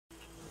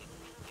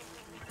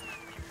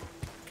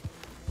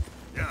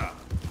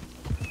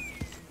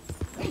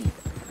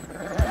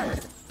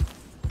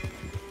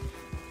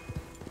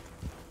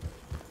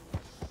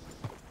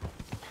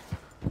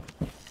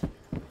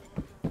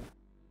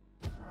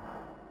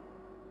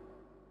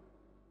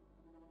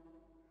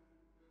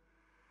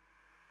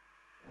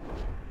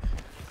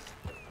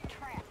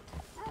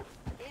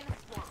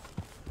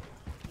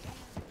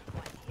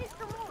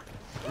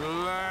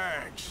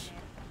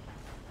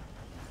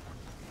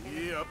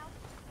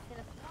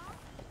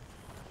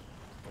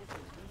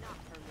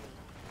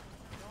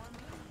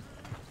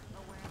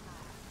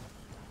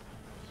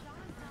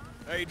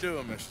you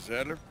doing, Mrs.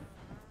 Adler?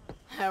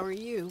 How are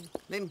you?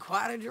 Been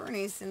quite a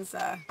journey since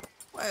I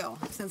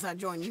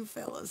joined you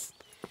fellas.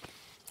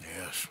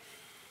 Yes.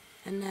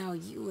 And now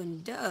you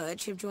and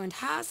Dutch have joined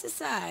high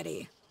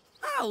society.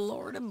 Oh,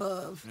 Lord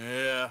above.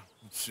 Yeah,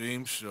 it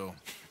seems so.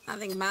 I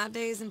think my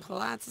days in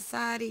polite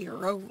society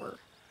are over.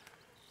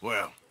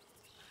 Well,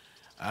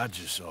 I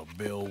just saw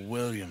Bill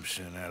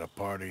Williamson at a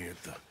party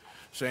at the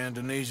San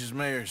Denise's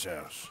mayor's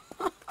house.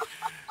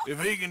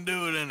 If he can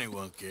do it,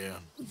 anyone can.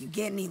 You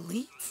get any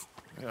leads?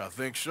 Yeah, I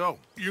think so.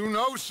 You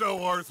know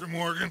so, Arthur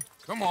Morgan.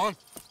 Come on,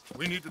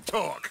 we need to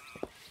talk.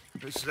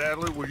 Mrs.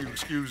 Adler, will you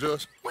excuse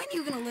us? When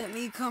you gonna let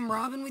me come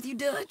robbing with you,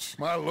 Dutch?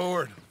 My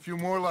lord, a few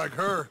more like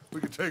her, we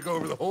could take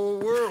over the whole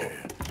world.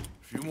 Yeah.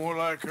 A few more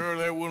like her,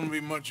 there wouldn't be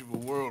much of a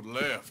world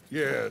left.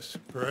 Yes,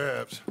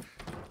 perhaps.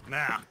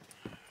 Now,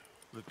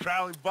 the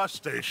trolley bus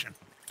station.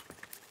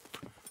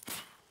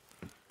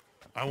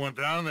 I went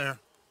down there.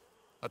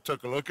 I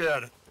took a look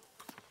at it.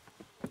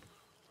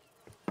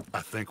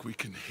 I think we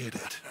can hit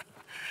it.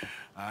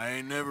 I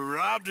ain't never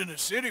robbed in a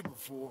city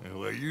before. Yeah,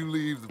 well, you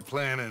leave the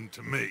planning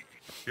to me.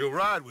 You'll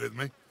ride with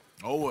me?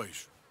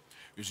 Always.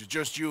 Is it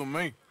just you and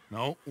me?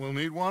 No, we'll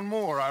need one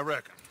more, I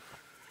reckon.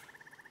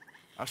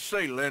 I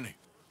say Lenny.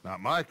 Not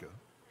Micah.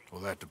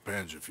 Well, that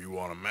depends if you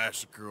want a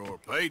massacre or a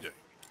payday.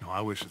 No,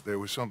 I wish that there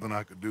was something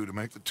I could do to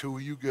make the two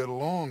of you get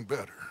along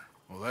better.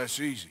 Well, that's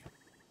easy.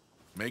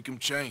 Make him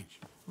change.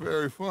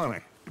 Very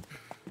funny.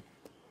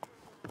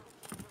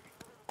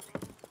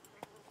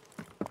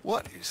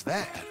 What is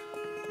that?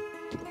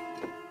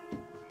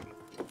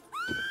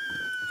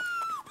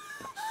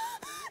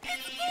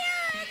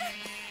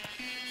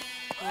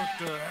 What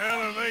the hell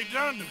have they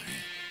done to me?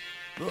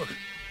 Look,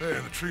 there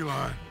in the tree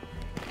line.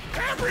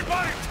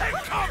 Everybody take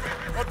cover!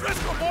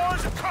 O'Driscoll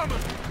boys are coming!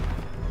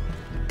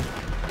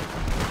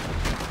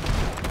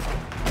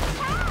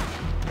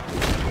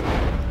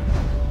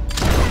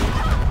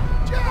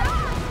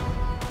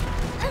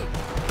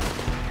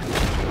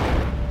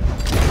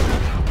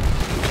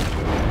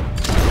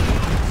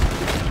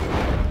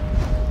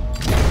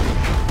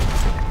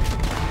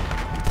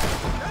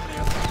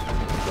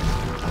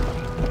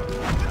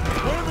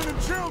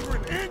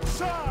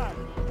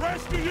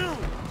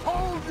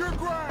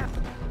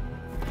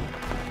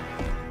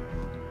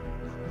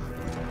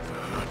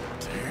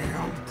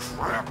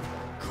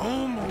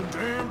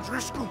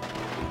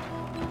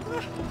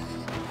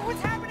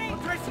 What's happening?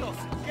 O'Driscoll,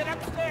 get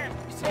upstairs.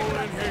 Hold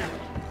in here.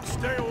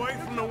 Stay away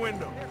from the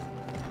window.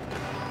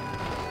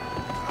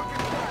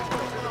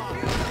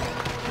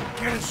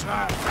 Get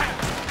inside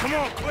fast. Come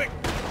on, quick.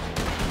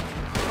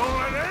 Don't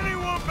let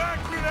anyone back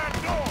through that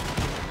door.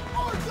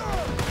 Arthur!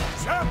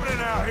 What's happening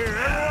out here?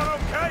 Everyone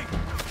okay?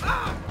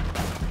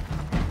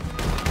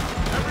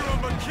 Everyone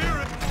but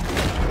Kieran.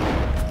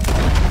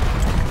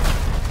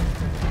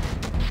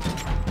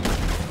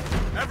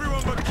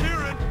 Everyone but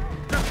Kieran.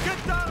 Just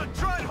get down and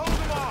try and hold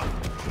him off.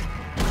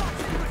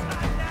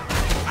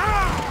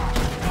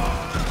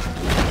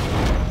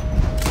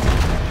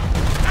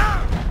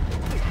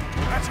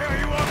 That's how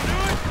you want to do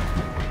it?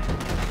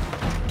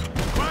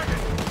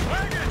 Wagon!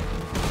 Wagon!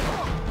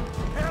 Oh,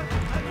 hell,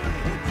 I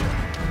nearly hit you.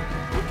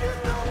 We're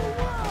getting out of the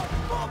world!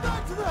 Fall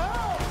back to the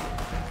house!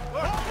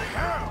 What the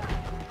hell?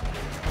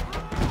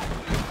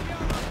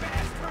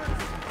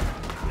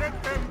 Get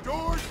them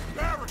doors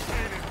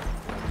barricaded!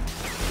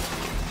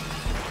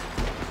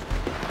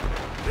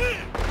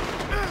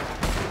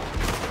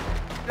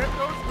 Get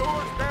those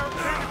doors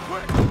barricaded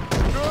quick.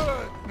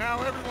 Good.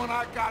 Now, everyone,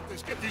 I got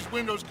this. Get these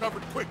windows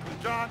covered quickly.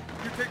 John,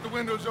 you take the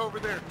windows over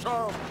there.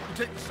 Charles, you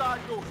take the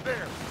side doors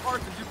there.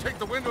 Arthur, you take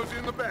the windows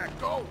in the back.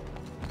 Go.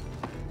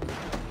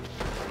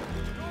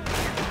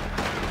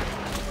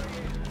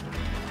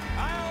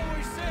 I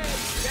always say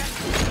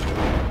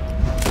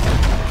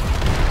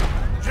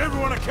Is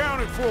everyone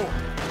accounted for?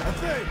 I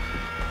think.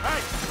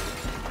 Hey,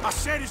 I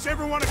said is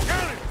everyone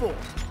accounted for?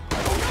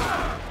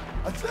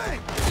 I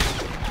think.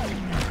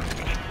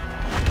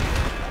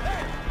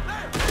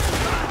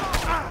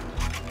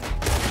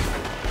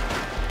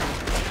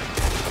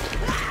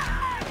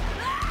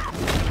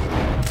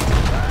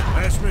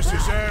 That's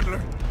Mrs.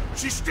 Adler.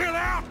 She's still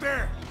out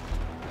there.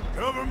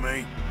 Cover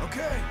me.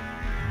 Okay.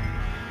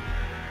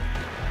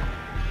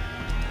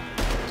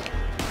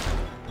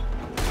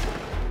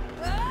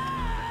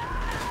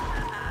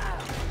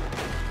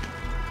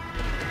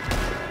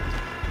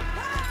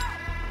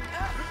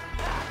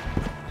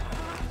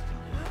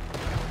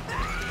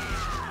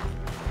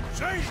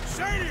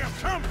 Sadie, I'm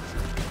coming!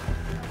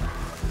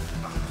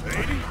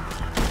 Sadie?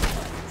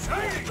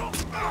 Sadie!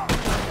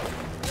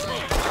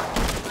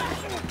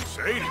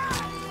 Sadie!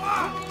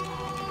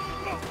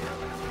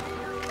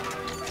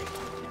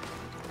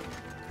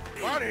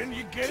 Why didn't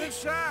you get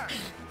inside?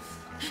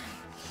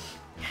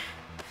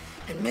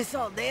 And miss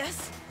all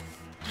this?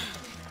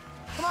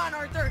 Come on,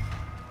 Arthur.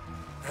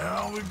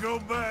 Now we go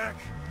back.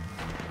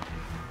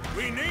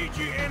 We need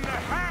you in the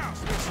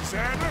house, Mrs.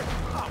 Adler.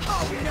 Oh,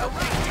 no, we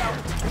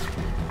don't.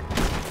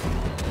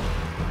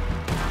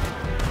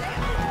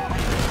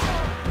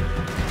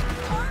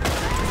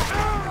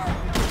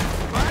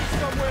 find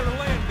somewhere to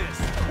land this.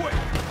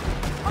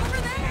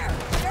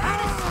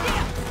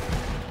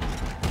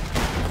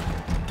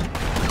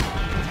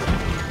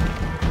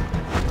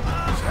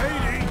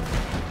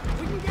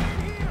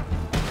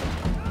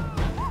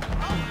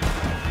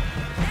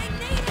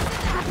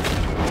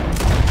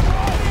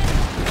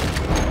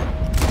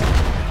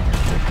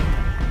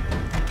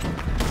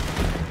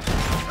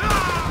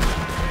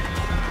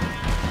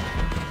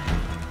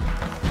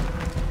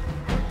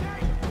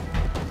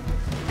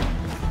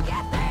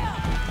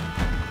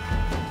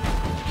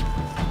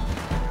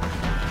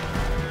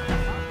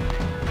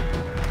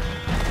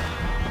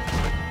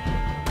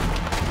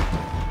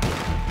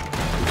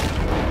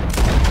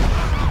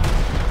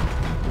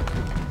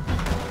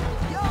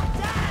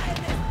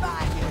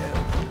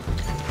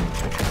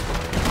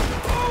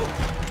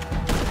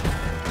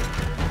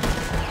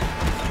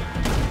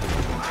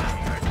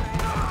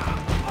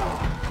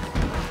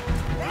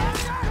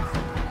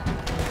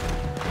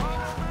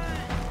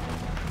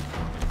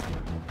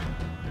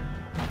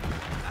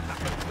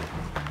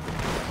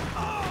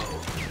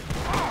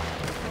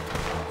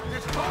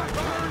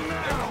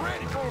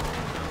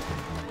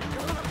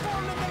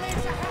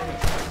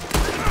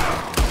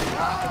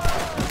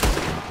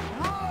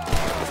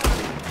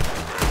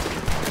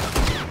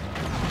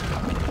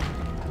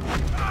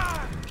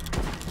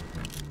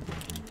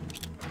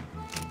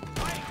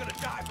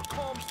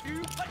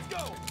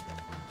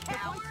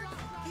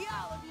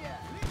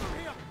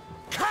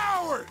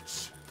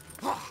 cowards!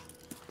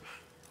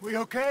 We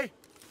okay?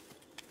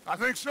 I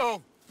think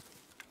so.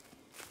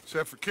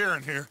 Except for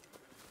Karen here.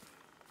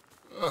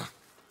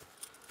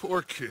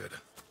 Poor kid.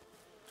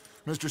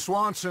 Mr.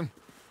 Swanson,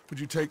 would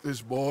you take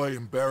this boy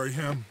and bury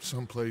him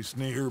someplace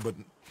near, but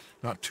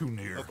not too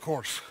near? Of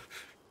course.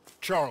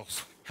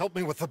 Charles, help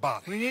me with the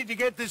body. We need to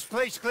get this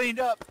place cleaned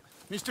up.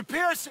 Mr.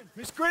 Pearson,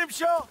 Miss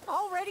Grimshaw.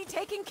 Already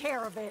taking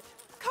care of it.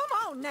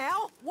 Come on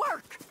now,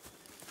 work!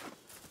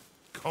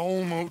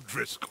 Colm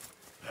O'Driscoll.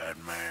 That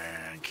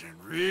man can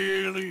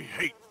really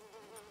hate.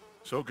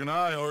 So can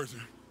I,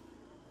 Arthur.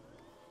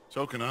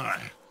 So can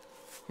I.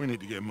 We need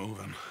to get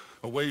moving.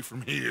 Away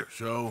from here.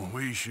 So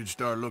we should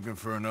start looking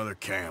for another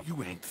camp.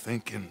 You ain't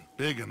thinking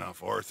big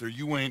enough, Arthur.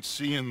 You ain't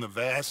seeing the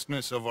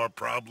vastness of our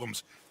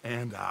problems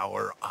and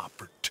our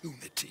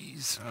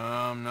opportunities.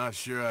 I'm not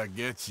sure I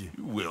get you.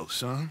 You will,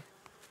 son.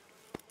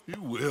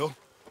 You will.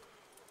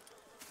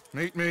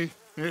 Meet me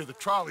near the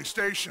trolley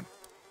station.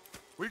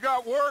 We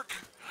got work.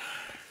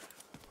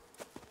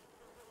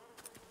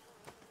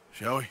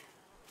 Shall we?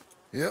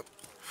 Yep.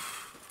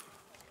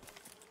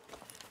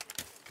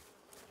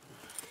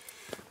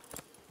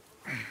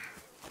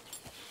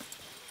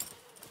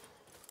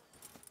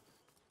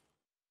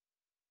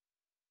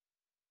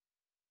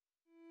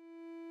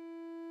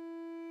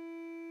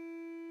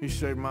 He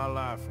saved my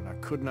life, and I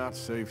could not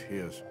save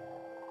his.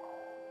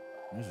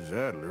 Mrs.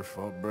 Adler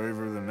fought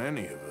braver than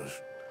any of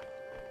us.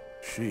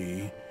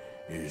 She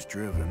is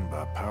driven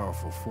by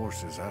powerful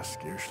forces I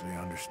scarcely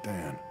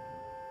understand.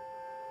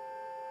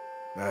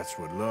 That's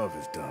what love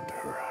has done to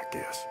her, I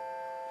guess.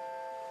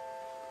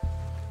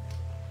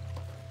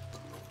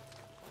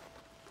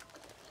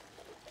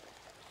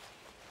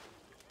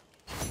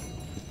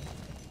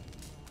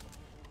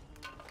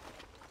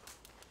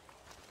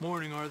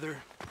 Morning, Arthur.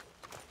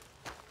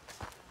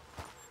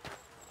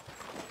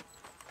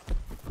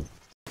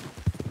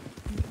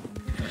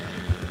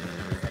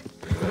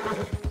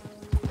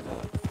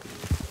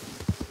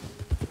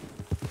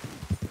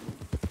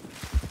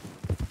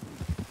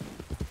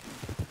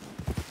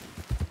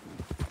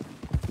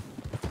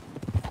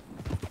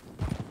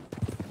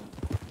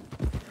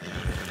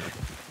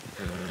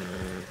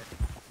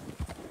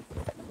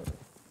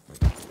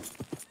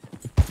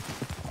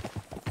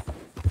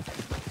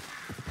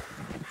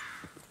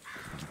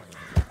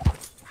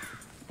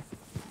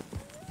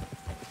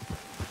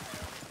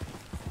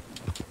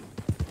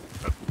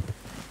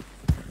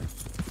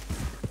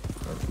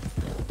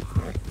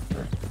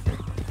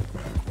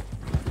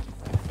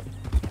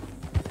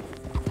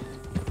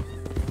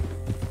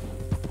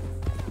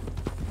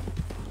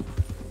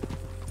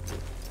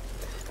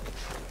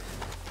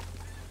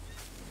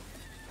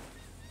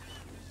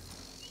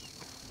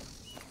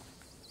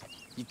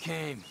 You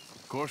came.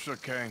 Of course I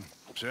came.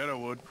 Said I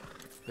would.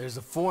 There's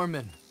a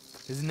foreman.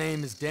 His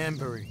name is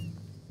Danbury.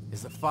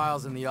 There's the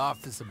files in the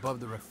office above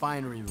the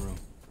refinery room.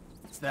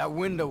 It's that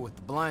window with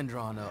the blind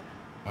drawn up.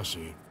 I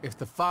see it. If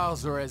the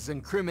files are as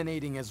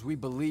incriminating as we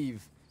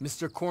believe,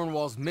 Mr.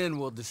 Cornwall's men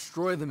will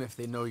destroy them if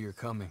they know you're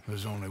coming.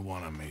 There's only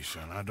one of me,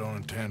 son. I don't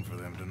intend for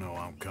them to know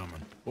I'm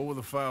coming. What will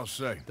the files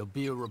say? There'll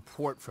be a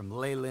report from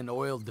Leyland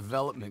Oil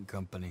Development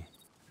Company.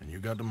 And you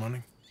got the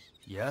money?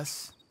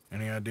 Yes?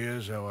 Any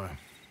ideas how I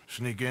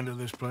sneak into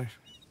this place?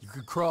 You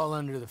could crawl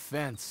under the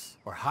fence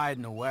or hide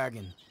in a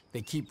wagon.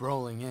 They keep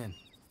rolling in.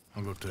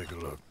 I'll go take a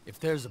look. If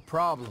there's a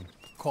problem,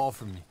 call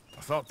for me.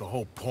 I thought the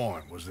whole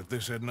point was that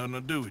this had nothing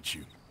to do with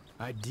you.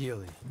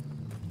 Ideally.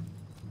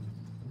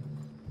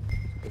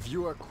 If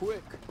you are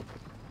quick,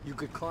 you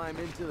could climb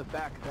into the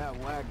back of that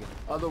wagon.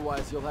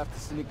 Otherwise, you'll have to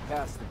sneak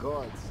past the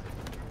guards.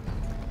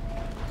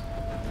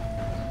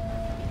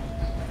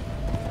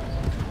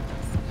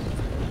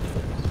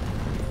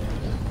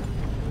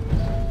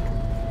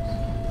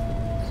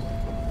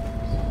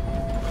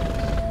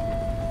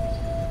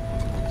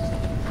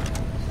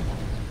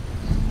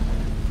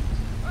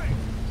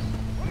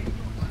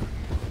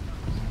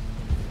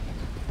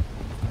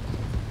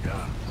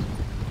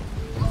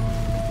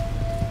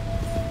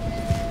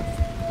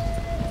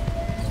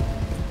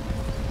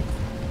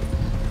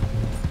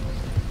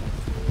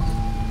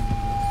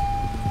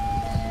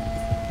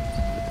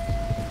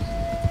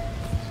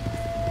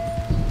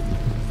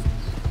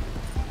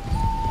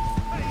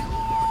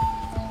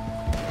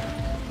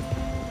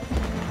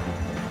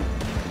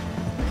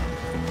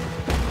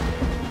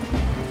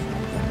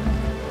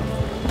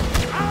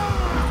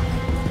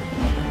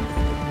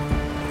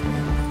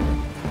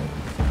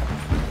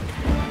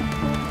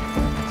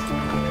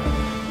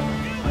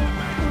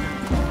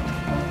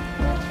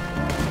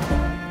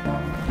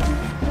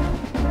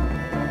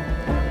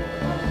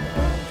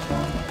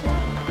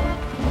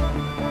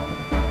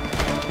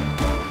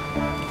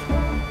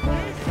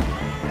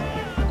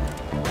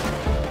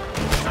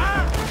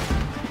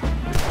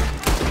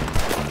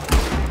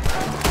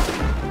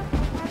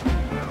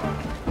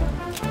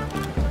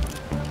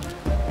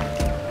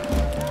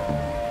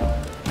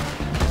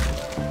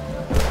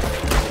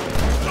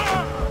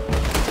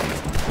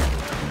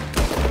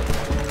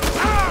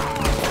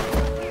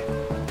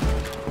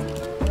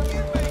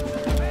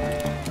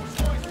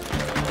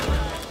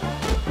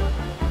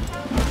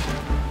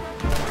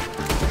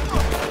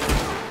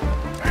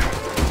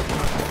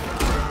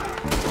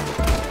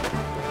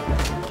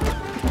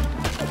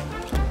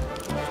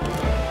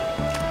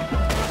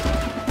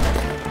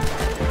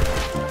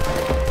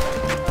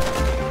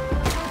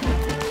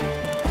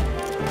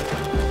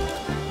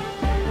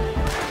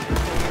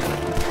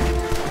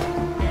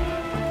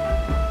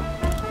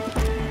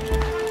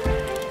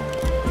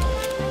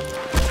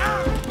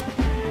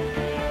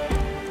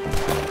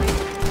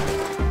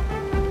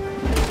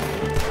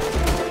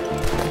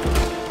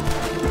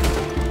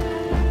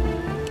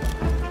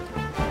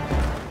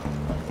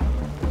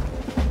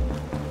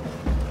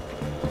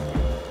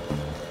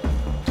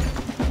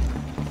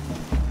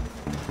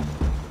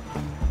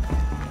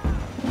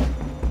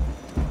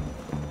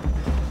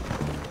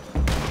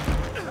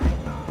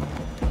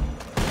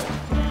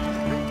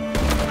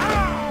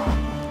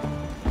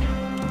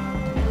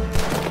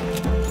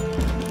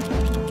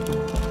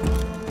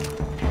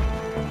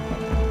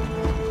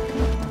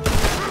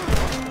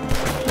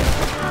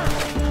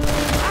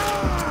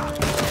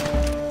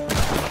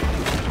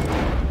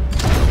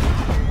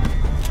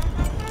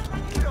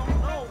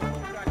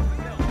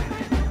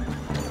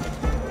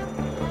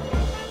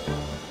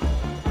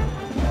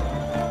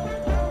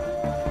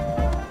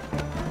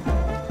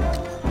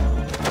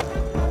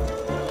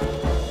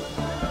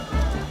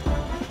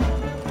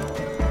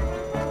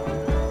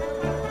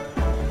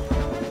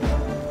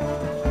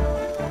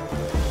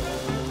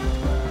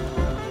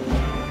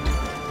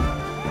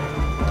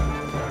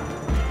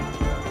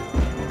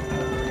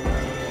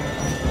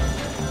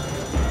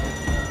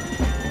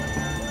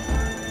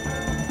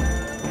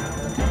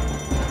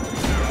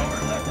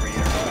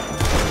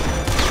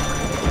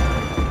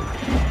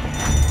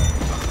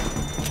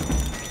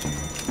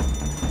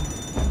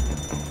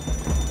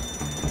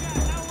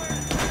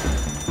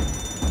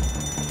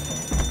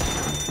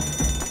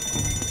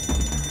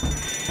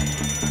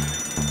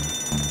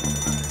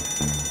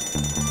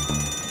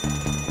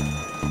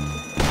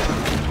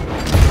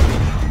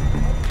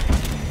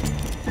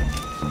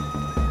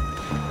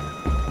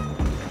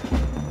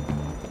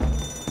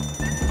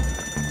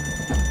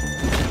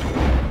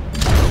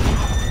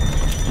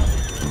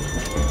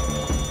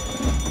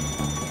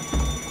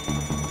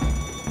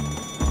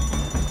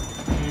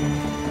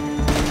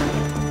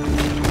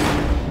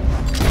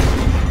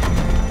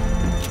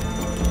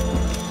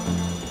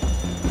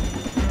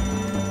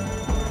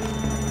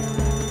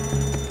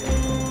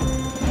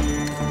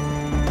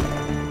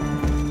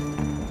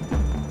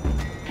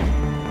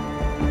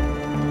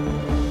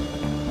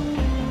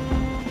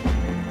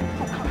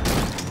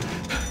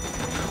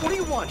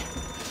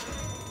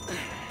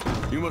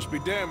 must be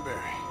Danbury.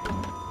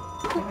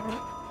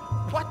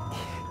 What?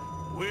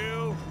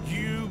 Will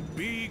you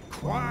be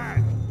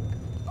quiet?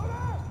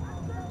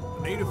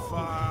 I need a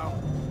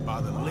file by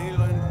the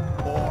Leland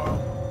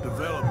Oil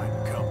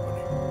Development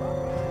Company.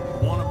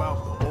 One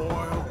about the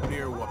oil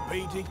near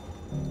Wapiti.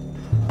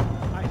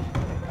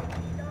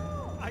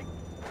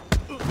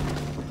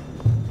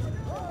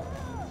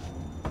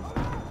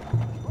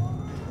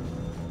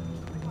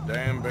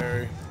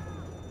 Danbury,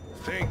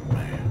 think,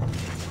 man.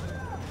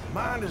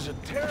 Mind is a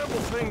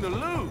terrible thing to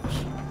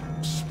lose,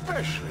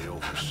 especially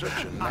over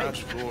such a nice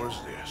floor as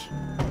this.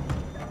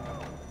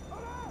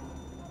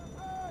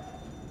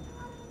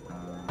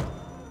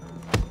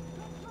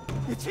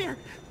 It's here!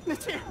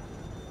 It's here!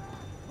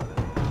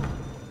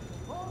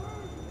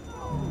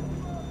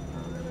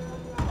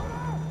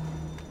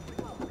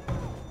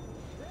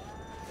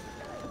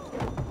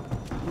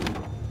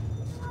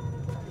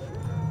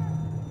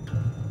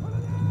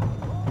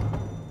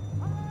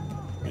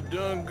 You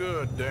done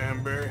good,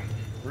 Danbury.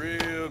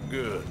 Real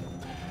good.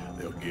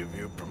 They'll give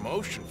you a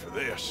promotion for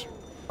this.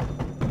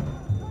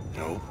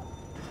 No,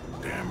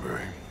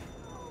 Danbury.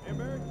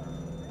 Danbury?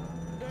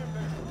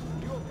 Danbury,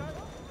 you okay?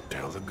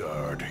 Tell the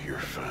guard you're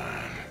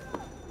fine.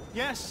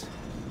 Yes.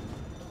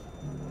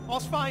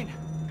 All's fine.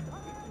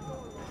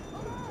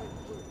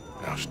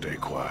 Now stay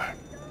quiet.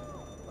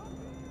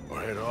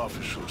 Or head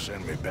office will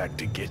send me back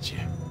to get you.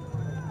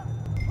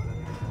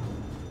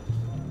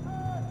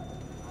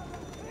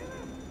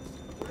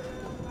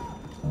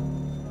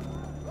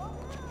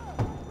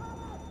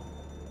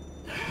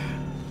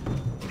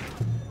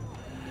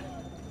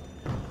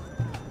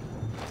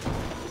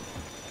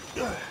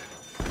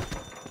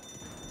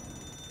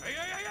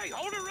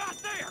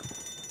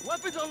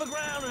 Weapons on the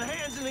ground and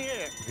hands in the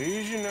air.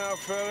 Easy now,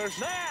 fellas.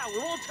 Now, we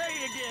won't tell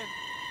you again.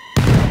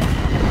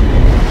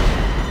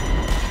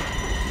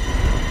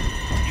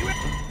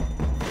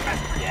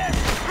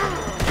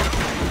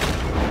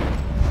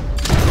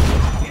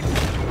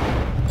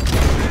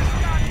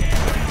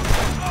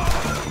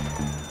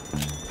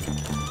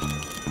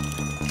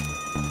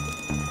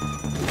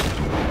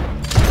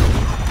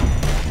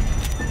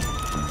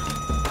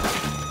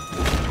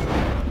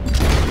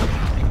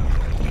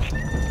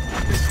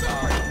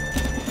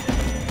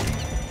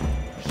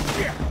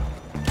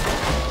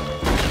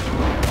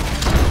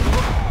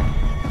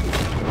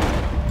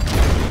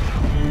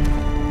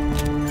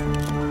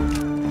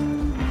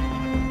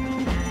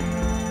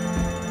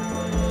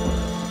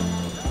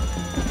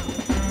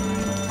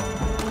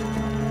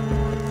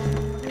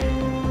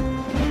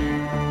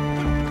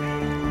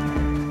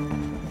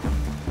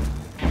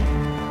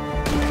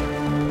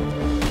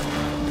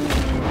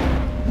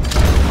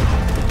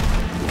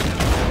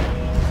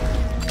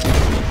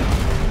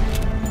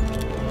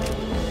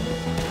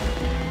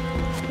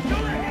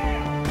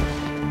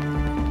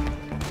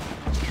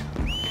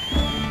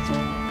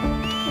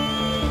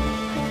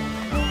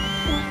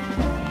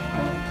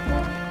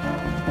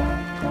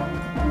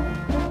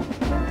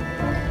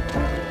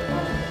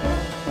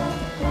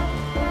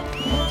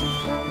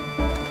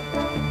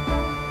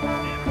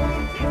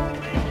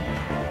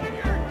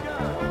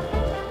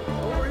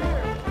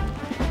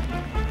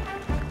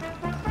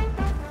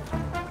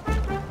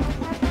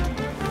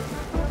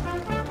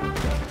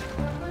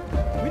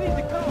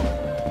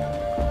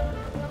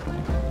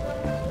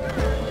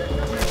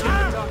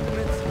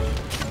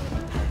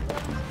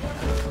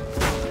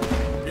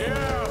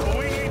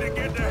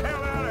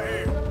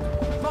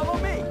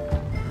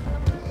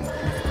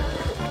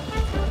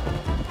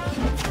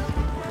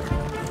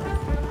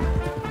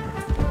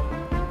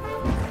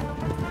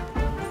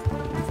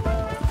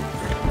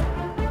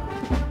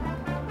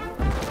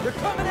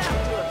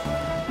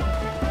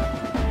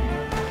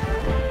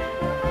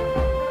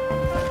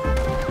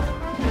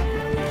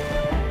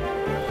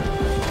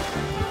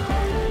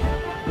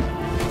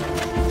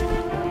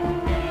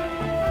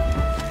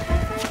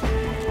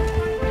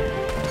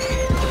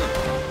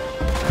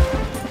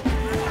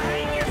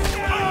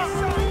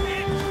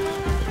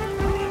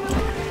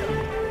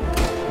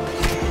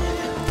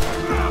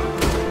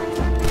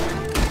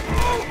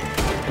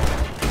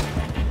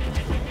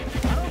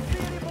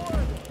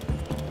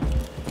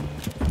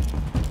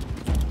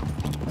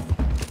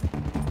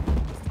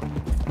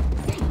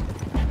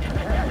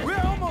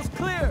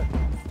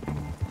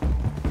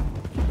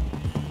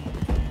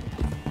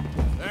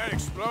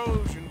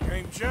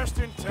 Just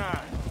in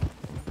time.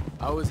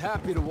 I was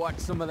happy to watch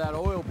some of that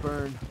oil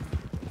burn.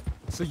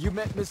 So you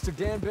met Mr.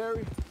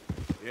 Danbury?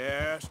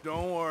 Yes,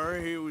 don't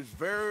worry. He was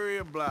very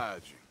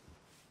obliging.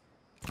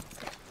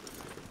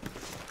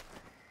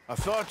 I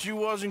thought you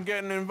wasn't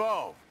getting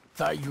involved.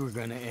 Thought you were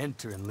gonna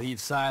enter and leave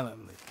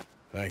silently.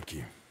 Thank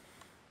you.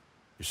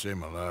 You saved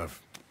my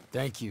life.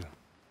 Thank you.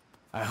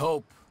 I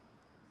hope...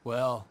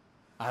 Well,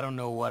 I don't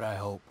know what I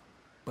hope.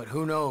 But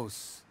who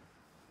knows?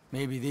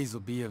 Maybe these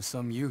will be of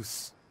some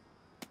use.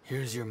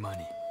 Here's your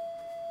money.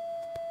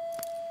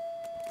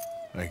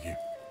 Thank you.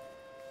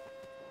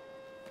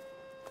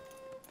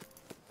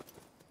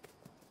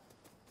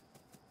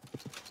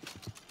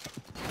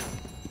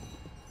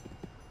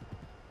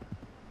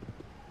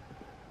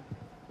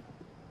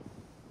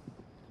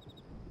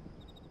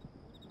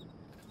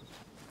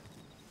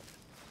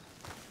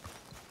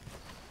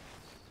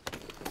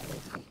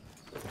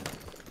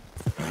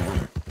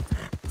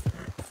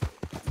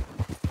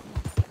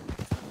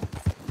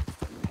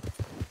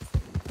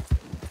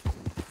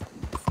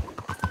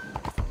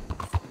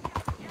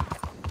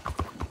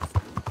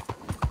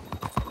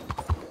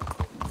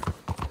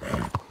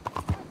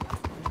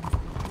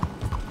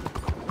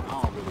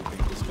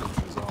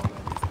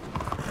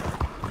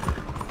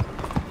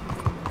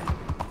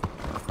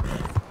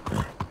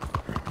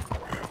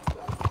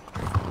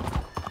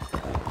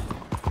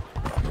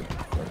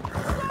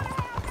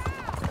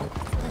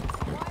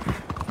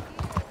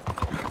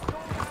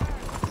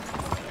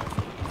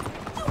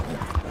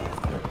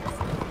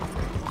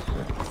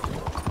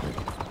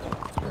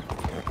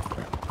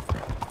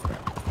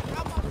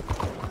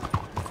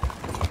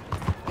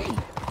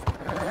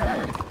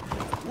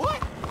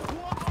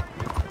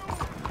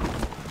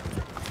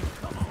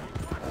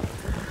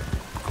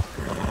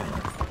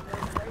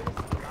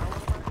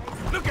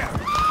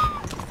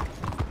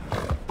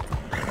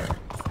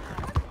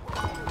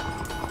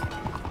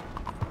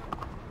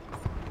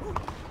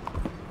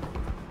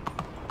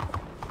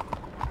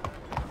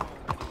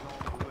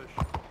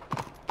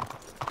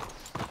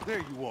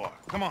 There you are.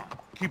 Come on,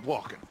 keep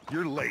walking.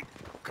 You're late.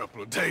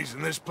 Couple of days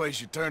in this place,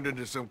 you turned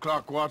into some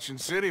clock-watching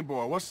city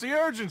boy. What's the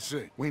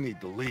urgency? We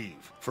need to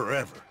leave.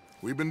 Forever.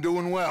 We've been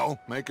doing well,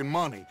 making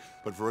money,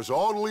 but for us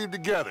all to leave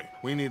together,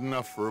 we need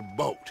enough for a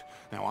boat.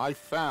 Now, I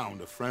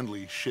found a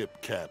friendly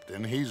ship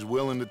captain. He's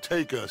willing to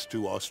take us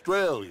to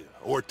Australia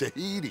or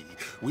Tahiti.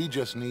 We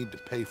just need to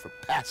pay for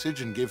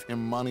passage and give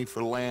him money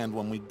for land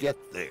when we get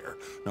there.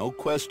 No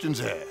questions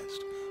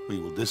asked. We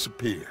will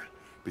disappear,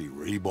 be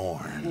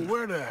reborn. Well,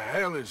 where the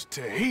hell is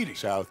Tahiti?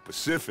 South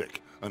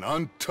Pacific, an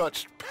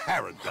untouched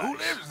paradise. Who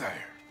lives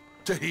there?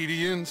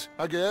 Tahitians,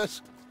 I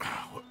guess.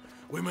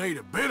 We made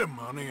a bit of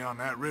money on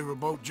that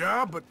riverboat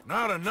job, but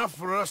not enough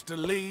for us to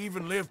leave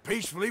and live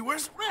peacefully.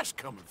 Where's the rest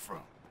coming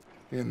from?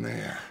 In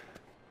there.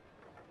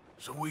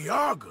 So we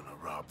are gonna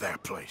rob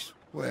that place.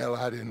 Well,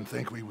 I didn't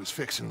think we was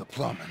fixing the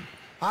plumbing.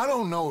 I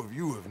don't know if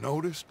you have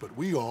noticed, but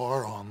we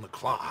are on the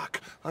clock.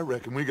 I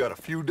reckon we got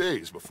a few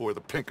days before the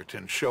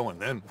Pinkerton show, and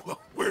then,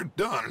 well, we're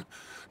done.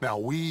 Now,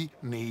 we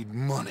need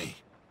money.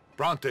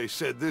 Bronte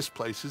said this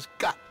place has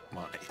got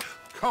money.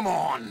 Come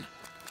on!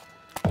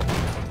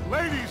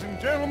 Ladies and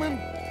gentlemen,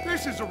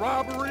 this is a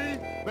robbery.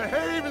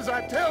 Behave as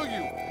I tell you,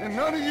 and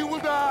none of you will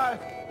die.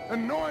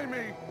 Annoy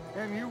me,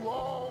 and you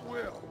all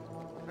will.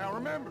 Now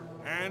remember,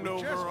 Hand we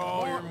over just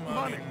all your want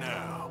money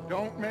now.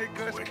 Don't make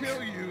us Quick.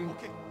 kill you.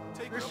 Okay,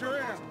 take Mr.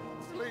 M,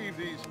 leave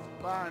these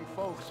fine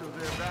folks or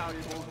their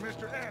valuables.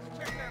 Mr. S,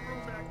 check that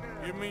room back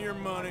there. Give me your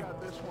money. I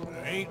got this one.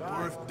 It ain't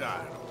worth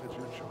dying. It's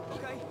your choice.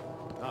 Okay.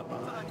 Not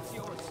mine. Fine, it's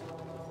yours.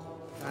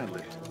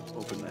 Kindly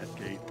open that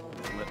gate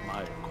and let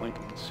my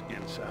acquaintance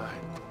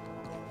inside.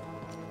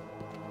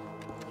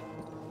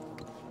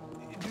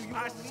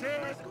 I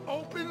said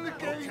open the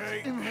gate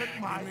Okay, and let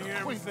my give me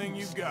everything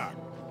you got.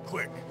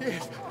 Quick.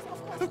 Yes,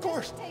 of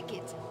course. Take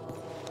it.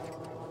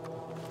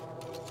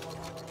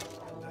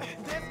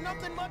 There's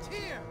nothing much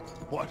here.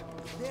 What?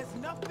 There's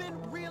nothing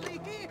really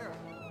here.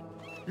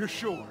 You're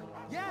sure?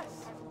 Yes.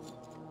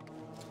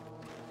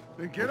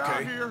 Then get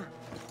out Okay. here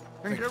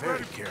and Think get very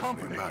ready for carefully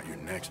company. about your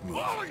next move.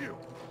 All of you,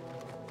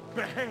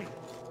 behave.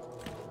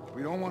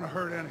 We don't want to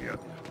hurt any of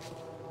you.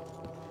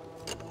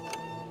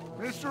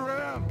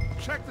 Mr. M,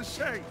 check the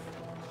safe.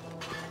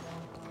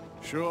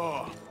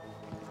 Sure.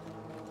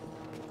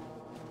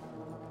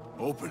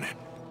 Open it.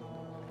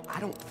 I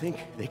don't think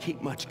they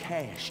keep much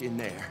cash in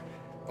there.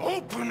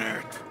 Open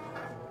it!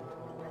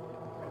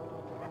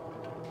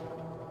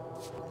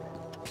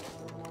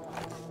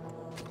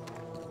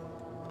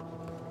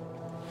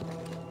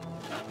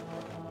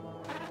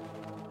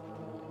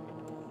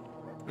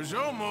 There's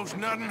almost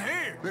nothing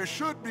here. There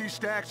should be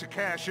stacks of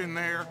cash in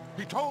there.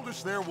 He told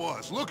us there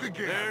was. Look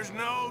again. There's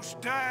no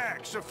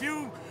stacks. A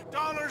few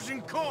dollars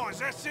in coins,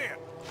 that's it.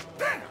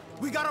 Damn!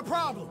 We got a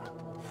problem.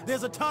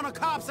 There's a ton of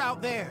cops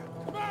out there.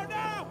 Come on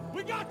now!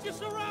 We got you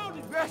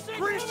surrounded! That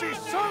greasy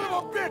son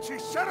of a bitch! He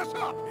set us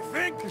up! You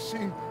think? This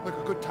seemed like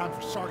a good time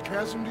for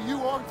sarcasm to you,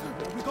 Arthur.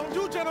 What we gonna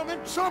do, gentlemen?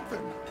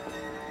 Something!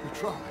 The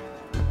trolley.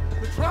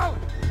 The trolley!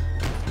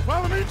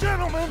 Follow me,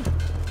 gentlemen!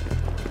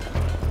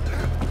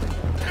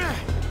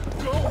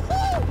 Go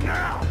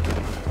now!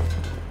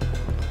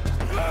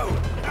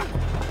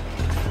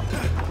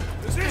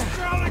 Does this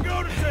trolley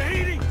go to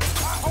Tahiti?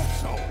 I hope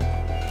so!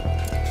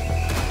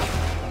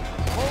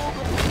 Hold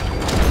the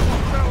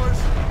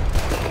fellas!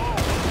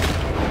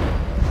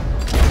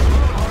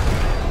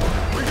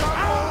 We got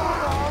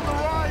more on the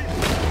right!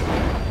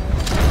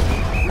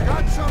 We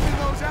got some in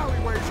those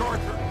alleyways,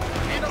 Arthur.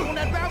 And up on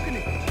that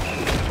balcony.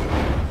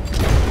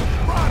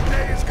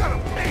 Bronte is gonna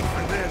pay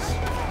for this!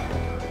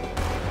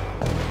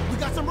 We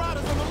got some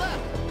riders on the left.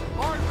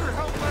 Arthur,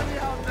 help Lenny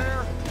out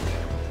there!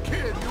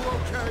 Kid, you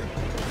okay?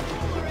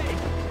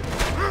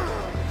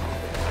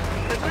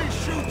 At least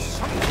shoot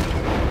something!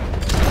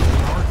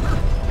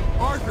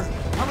 Arthur,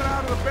 coming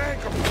out of the bank!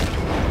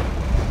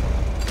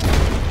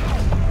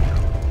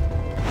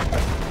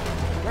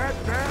 That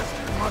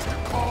bastard must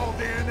have called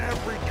in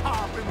every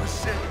cop in the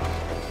city.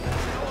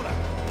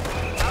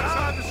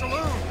 Outside the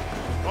saloon!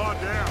 Oh,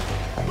 damn.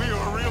 We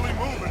are really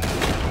moving.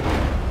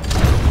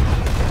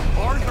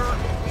 Arthur,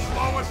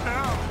 slow us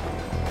down.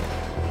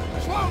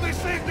 Slow this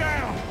thing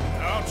down!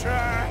 I'll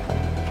try.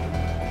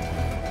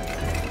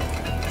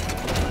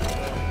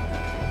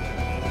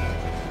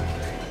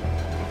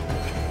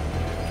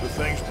 The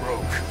thing's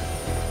broke.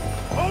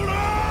 Hold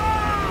on!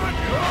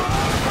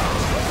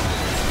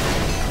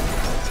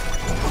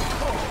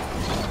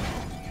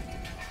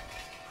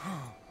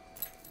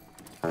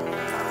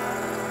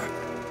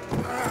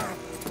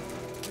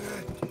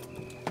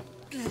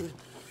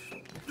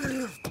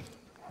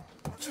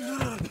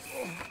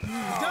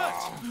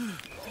 Dutch.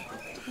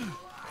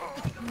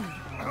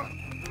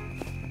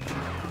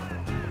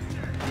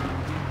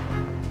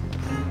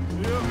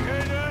 You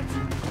okay, Dutch?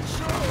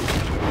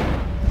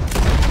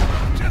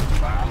 Just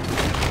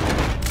about.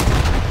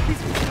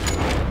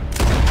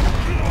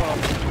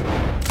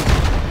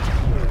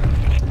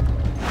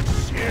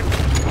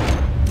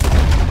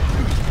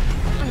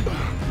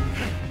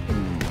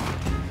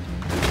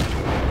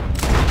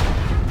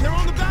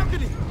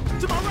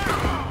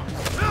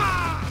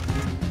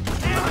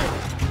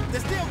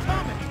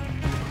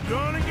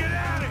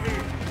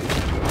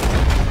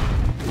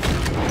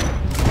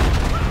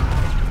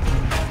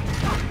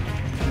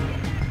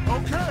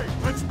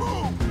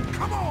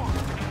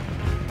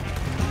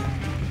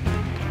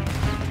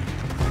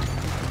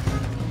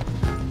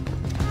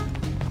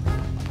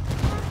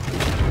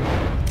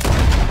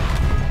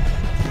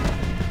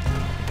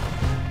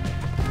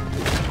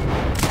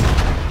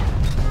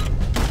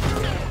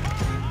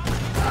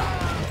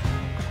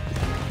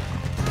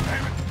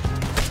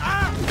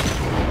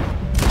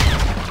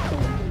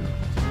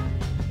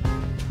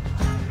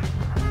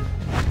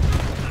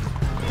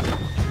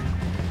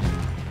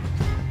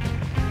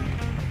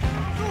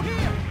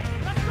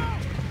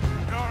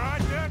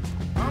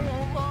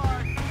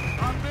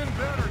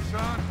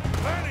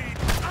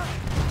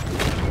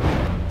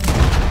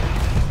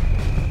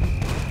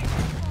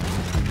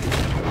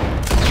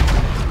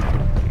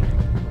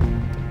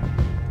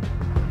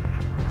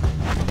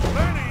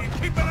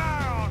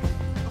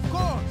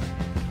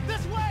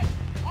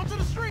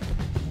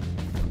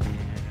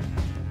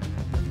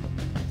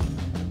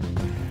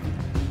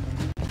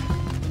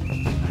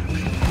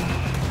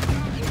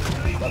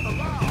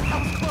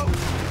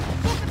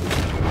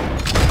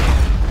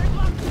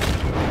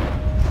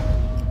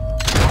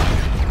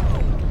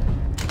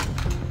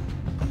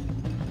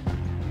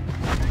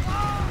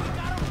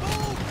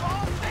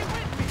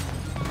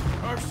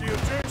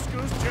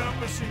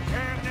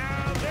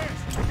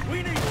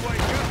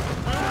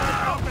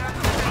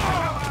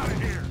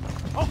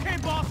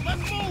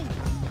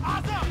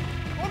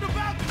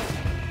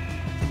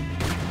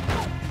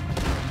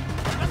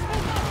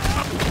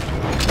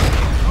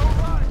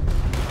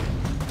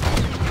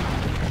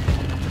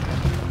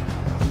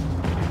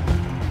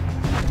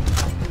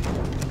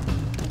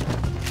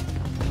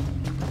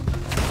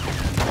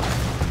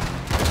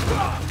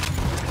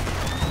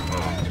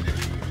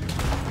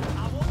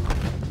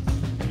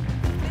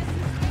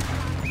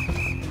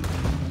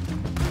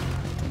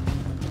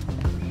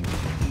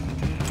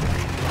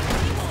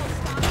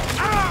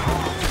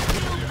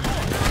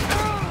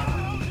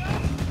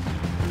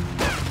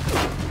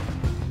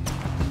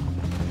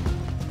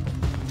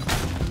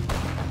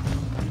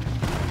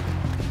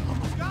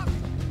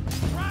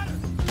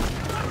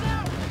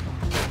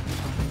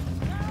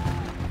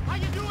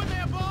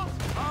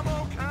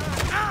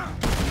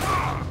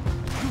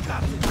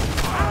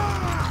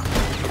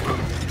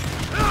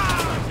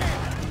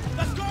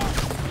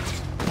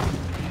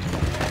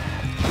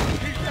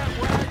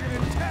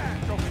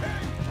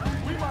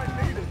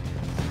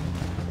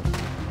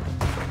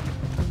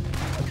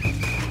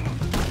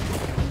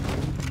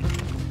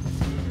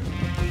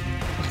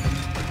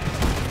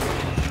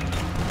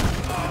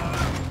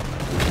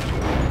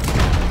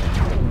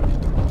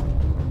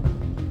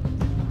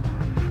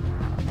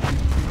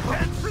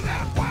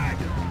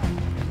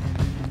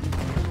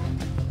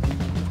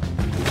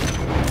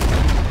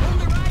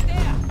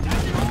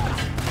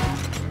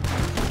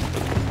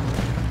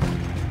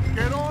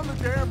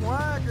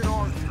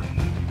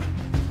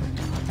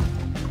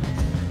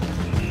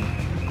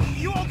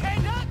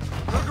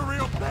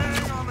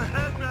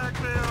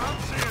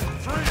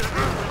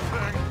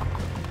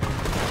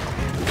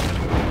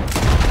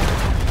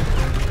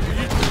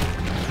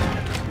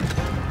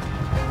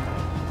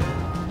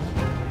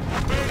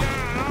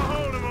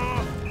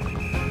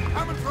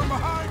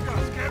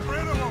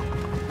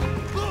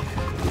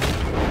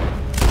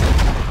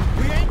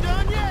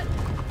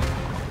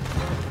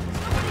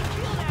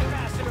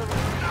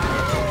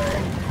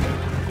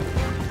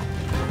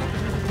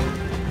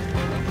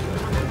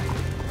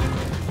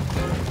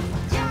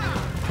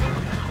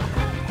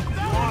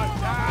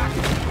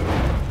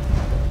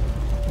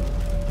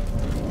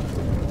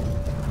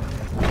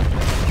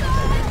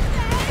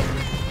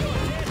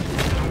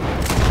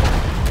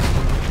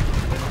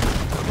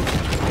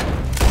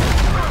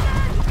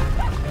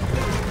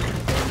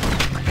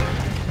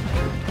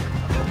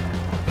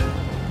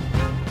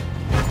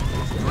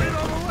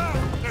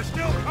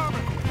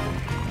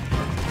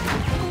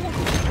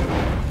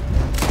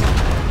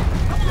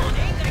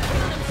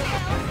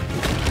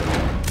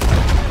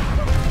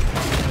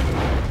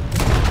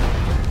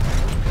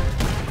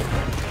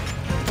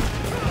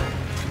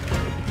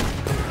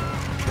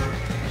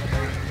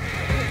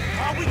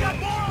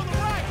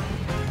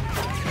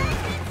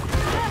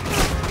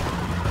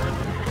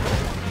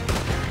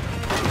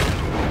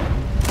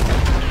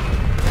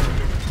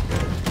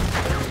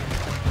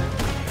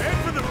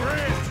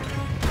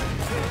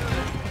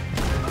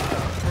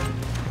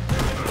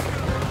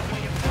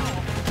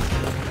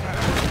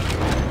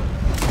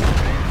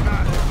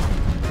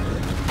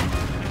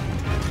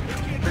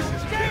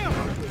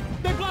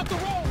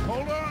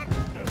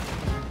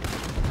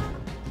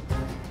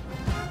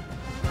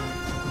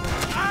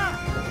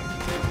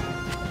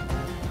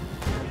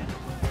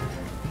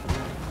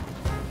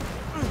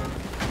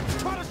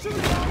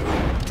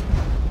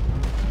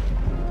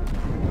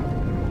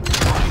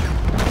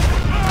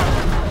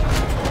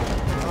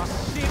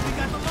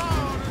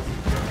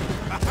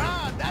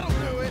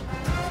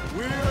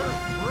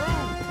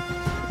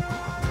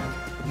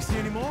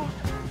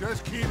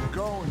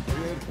 going,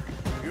 kid.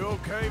 You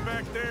okay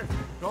back there?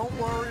 Don't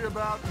worry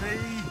about me.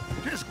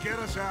 Just get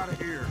us out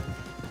of here.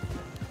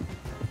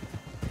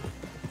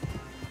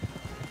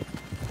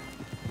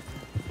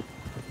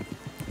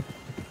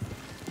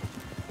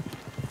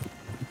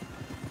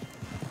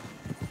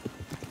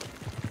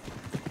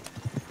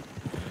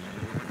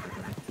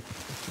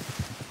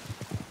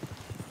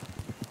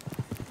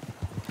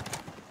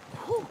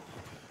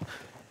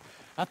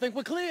 I think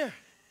we're clear.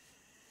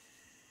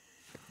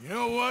 You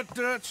know what,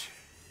 Dutch?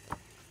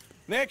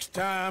 Next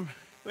time,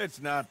 let's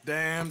not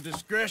damn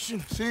discretion.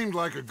 Seemed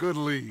like a good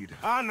lead.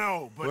 I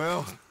know, but...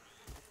 Well,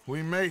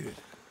 we made it.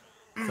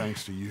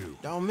 Thanks to you.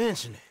 Don't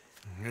mention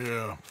it.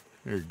 Yeah,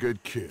 you're a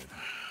good kid.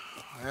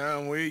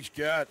 And we each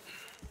got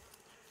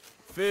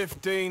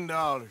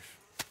 $15.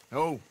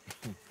 Oh,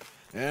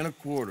 and a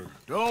quarter.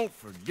 Don't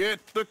forget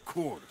the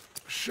quarter.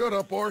 Shut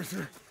up,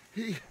 Arthur.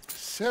 He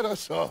set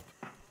us up.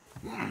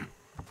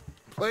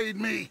 Played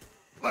me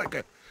like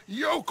a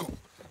yokel.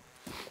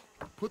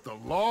 Put the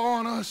law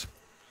on us.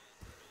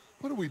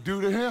 What did we do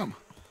to him?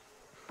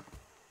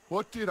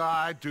 What did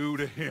I do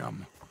to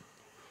him?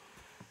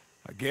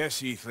 I guess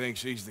he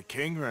thinks he's the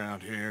king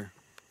around here.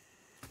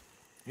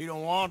 He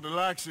don't want the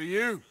likes of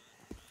you.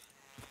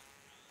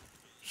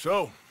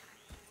 So,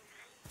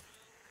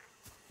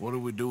 what are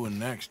we doing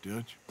next,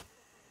 Dutch?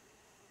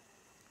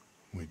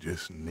 We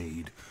just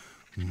need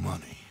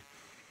money.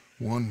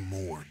 One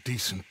more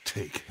decent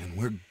take, and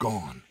we're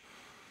gone.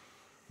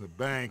 The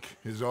bank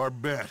is our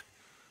bet.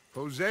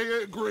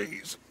 Hosea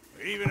agrees.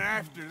 Even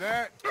after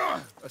that?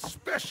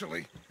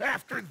 Especially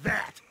after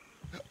that.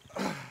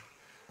 I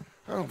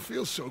don't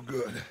feel so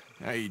good.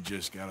 Now you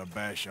just got a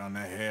bash on the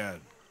head.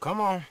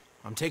 Come on.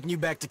 I'm taking you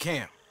back to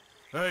camp.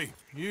 Hey,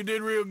 you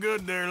did real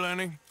good there,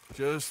 Lenny.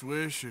 Just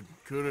wish it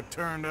could have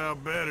turned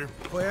out better.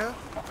 Well,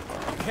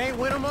 you can't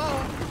win them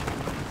all.